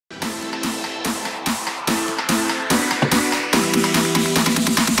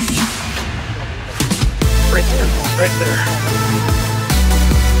right there.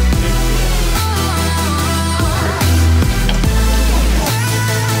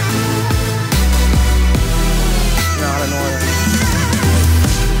 Not an order.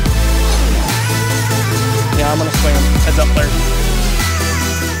 Yeah, I'm gonna swing him. Heads up there.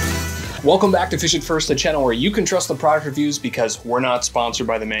 Welcome back to Fish It First, the channel where you can trust the product reviews because we're not sponsored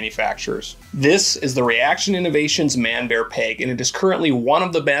by the manufacturers. This is the Reaction Innovations Man Bear Peg, and it is currently one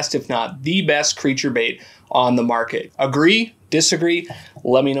of the best, if not the best, creature bait on the market. Agree? Disagree?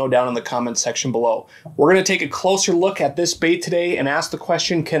 Let me know down in the comments section below. We're going to take a closer look at this bait today and ask the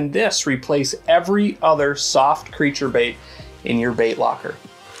question, can this replace every other soft creature bait in your bait locker?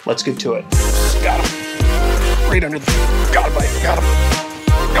 Let's get to it. Got him. Right under the... Got him, bite. Got him.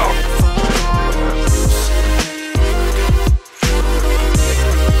 Got him.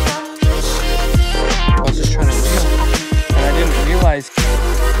 I was just trying to reel, and I didn't realize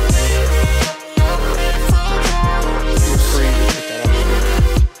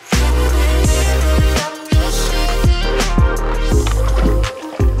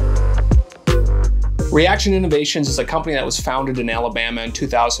Reaction Innovations is a company that was founded in Alabama in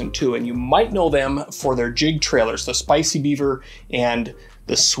 2002, and you might know them for their jig trailers, the Spicy Beaver and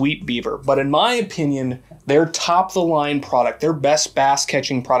the Sweet Beaver. But in my opinion, their top-of-the-line product, their best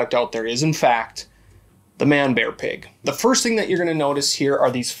bass-catching product out there is, in fact, the Man Bear Pig. The first thing that you're going to notice here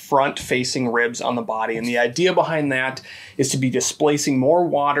are these front-facing ribs on the body, and the idea behind that is to be displacing more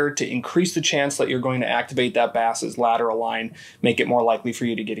water to increase the chance that you're going to activate that bass's lateral line, make it more likely for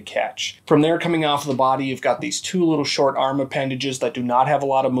you to get a catch. From there, coming off of the body, you've got these two little short arm appendages that do not have a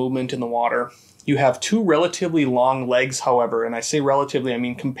lot of movement in the water. You have two relatively long legs, however, and I say relatively, I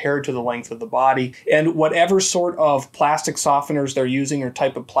mean compared to the length of the body. And whatever sort of plastic softeners they're using or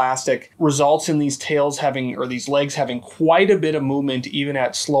type of plastic results in these tails having, or these legs having quite a bit of movement even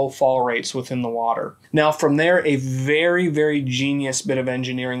at slow fall rates within the water. Now from there, a very, very genius bit of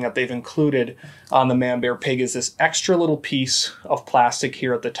engineering that they've included on the Man Bear Pig is this extra little piece of plastic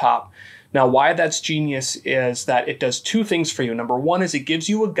here at the top. Now, why that's genius is that it does two things for you. Number one is it gives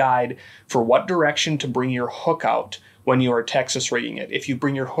you a guide for what direction to bring your hook out when you are Texas rigging it. If you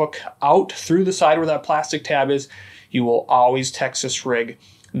bring your hook out through the side where that plastic tab is, you will always Texas rig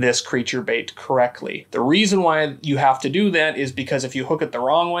this creature bait correctly. The reason why you have to do that is because if you hook it the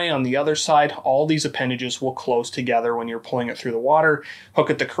wrong way on the other side, all these appendages will close together when you're pulling it through the water. Hook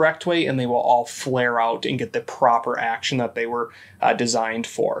it the correct way and they will all flare out and get the proper action that they were designed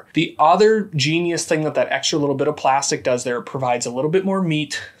for. The other genius thing that that extra little bit of plastic does there, it provides a little bit more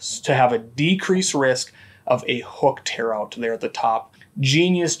meat to have a decreased risk of a hook tear out there at the top.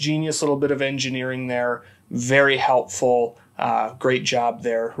 Genius little bit of engineering there. Very helpful. Great job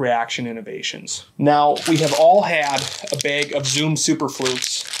there, Reaction Innovations. Now, we have all had a bag of Zoom Super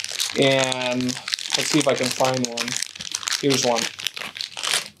Flukes, and let's see if I can find one. Here's one.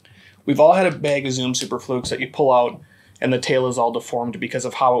 We've all had a bag of Zoom Super Flukes that you pull out, and the tail is all deformed because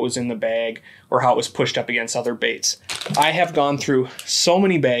of how it was in the bag or how it was pushed up against other baits. I have gone through so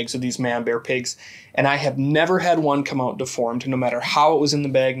many bags of these Man Bear Pigs, and I have never had one come out deformed, no matter how it was in the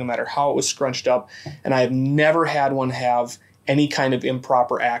bag, no matter how it was scrunched up, and I have never had one have any kind of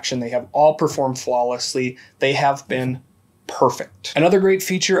improper action. They have all performed flawlessly. They have been perfect. Another great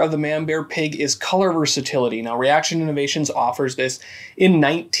feature of the Man Bear Pig is color versatility. Now, Reaction Innovations offers this in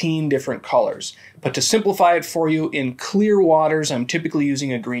 19 different colors. But to simplify it for you, in clear waters, I'm typically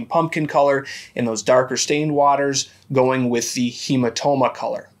using a green pumpkin color. In those darker stained waters, going with the hematoma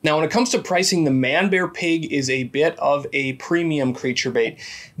color. Now, when it comes to pricing, the Man Bear Pig is a bit of a premium creature bait.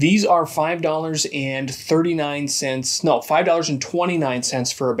 These are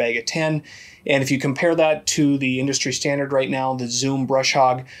 $5.29 for a bag of 10. And if you compare that to the industry standard right now, the Zoom Brush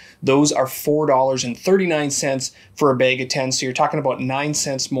Hog, those are $4.39 for a bag of 10. So you're talking about 9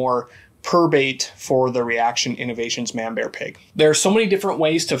 cents more per bait for the Reaction Innovations Man Bear Pig. There are so many different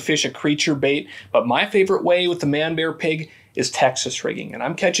ways to fish a creature bait, but my favorite way with the Man Bear Pig is Texas rigging. And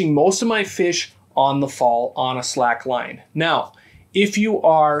I'm catching most of my fish on the fall on a slack line. Now, if you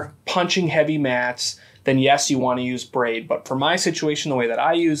are punching heavy mats, then yes, you want to use braid. But for my situation, the way that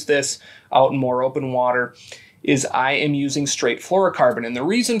I use this out in more open water is I am using straight fluorocarbon. And the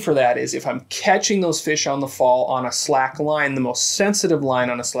reason for that is if I'm catching those fish on the fall on a slack line, the most sensitive line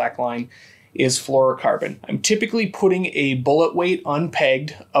on a slack line is fluorocarbon. I'm typically putting a bullet weight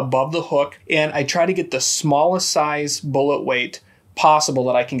unpegged above the hook, and I try to get the smallest size bullet weight possible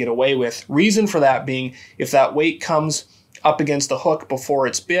that I can get away with. Reason for that being, if that weight comes up against the hook before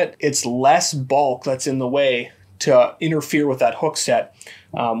it's bit, it's less bulk that's in the way to interfere with that hook set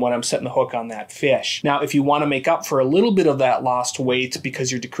when I'm setting the hook on that fish. Now, if you want to make up for a little bit of that lost weight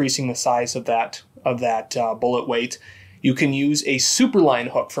because you're decreasing the size of that of that bullet weight. You can use a superline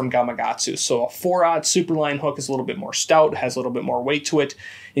hook from Gamakatsu. So a 4/0 superline hook is a little bit more stout, has a little bit more weight to it,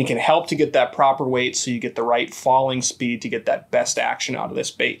 and can help to get that proper weight so you get the right falling speed to get that best action out of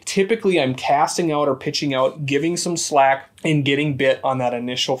this bait. Typically, I'm casting out or pitching out, giving some slack, and getting bit on that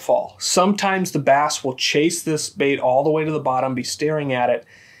initial fall. Sometimes the bass will chase this bait all the way to the bottom, be staring at it,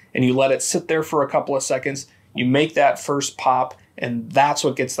 and you let it sit there for a couple of seconds. You make that first pop, and that's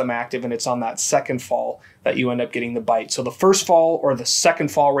what gets them active, and it's on that second fall that you end up getting the bite. So the first fall or the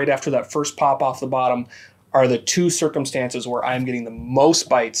second fall right after that first pop off the bottom are the two circumstances where I'm getting the most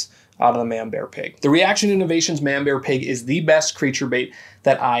bites out of the Man Bear Pig. The Reaction Innovations Man Bear Pig is the best creature bait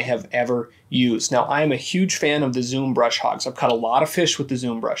that I have ever used. Now, I am a huge fan of the Zoom brush hogs. I've caught a lot of fish with the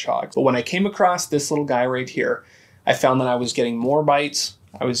Zoom brush hogs, but when I came across this little guy right here, I found that I was getting more bites,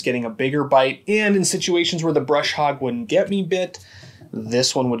 I was getting a bigger bite, and in situations where the brush hog wouldn't get me bit,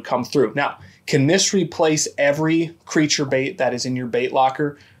 this one would come through. Now, can this replace every creature bait that is in your bait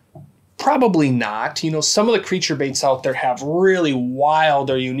locker? Probably not. You know, some of the creature baits out there have really wild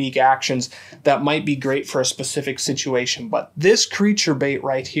or unique actions that might be great for a specific situation, but this creature bait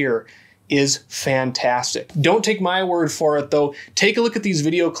right here is fantastic. Don't take my word for it though. Take a look at these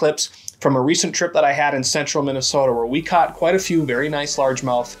video clips from a recent trip that I had in central Minnesota where we caught quite a few very nice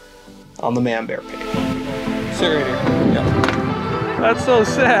largemouth on the Man Bear Pig. Sit right here. Yep. That's so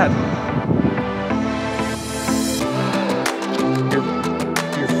sad.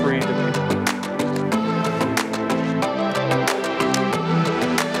 You're free to me.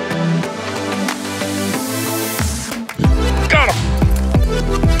 Got him!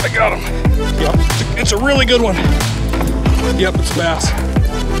 I got him. Yep, it's a really good one. Yep, it's a bass.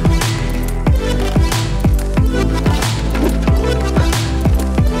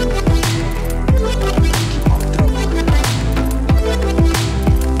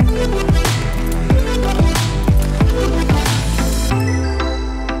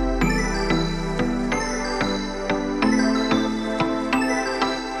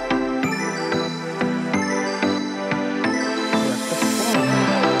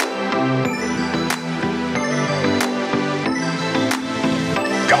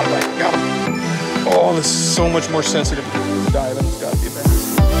 Got him. Oh, this is so much more sensitive to diving. It's got to be a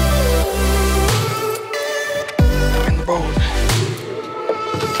bass. In the boat.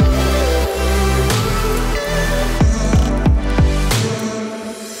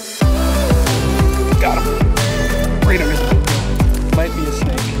 Got him. Right under the boat. Might be a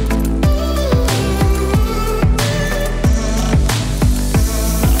snake.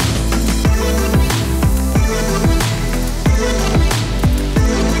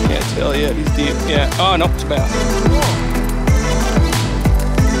 Hell yeah, he's deep. Yeah. Oh no, it's a bass.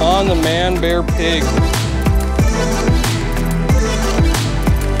 On the Man Bear Pig.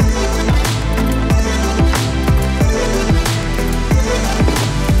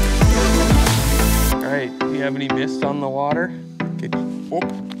 All right. Do you have any mist on the water? Okay. Whoop.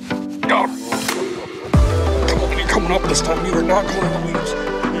 Got him. Come on, you're coming up this time. You are not going in the weeds.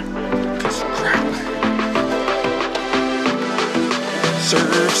 Piece of crap.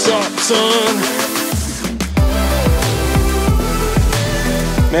 Surf's up, son.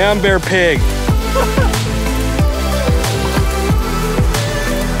 Man Bear Pig.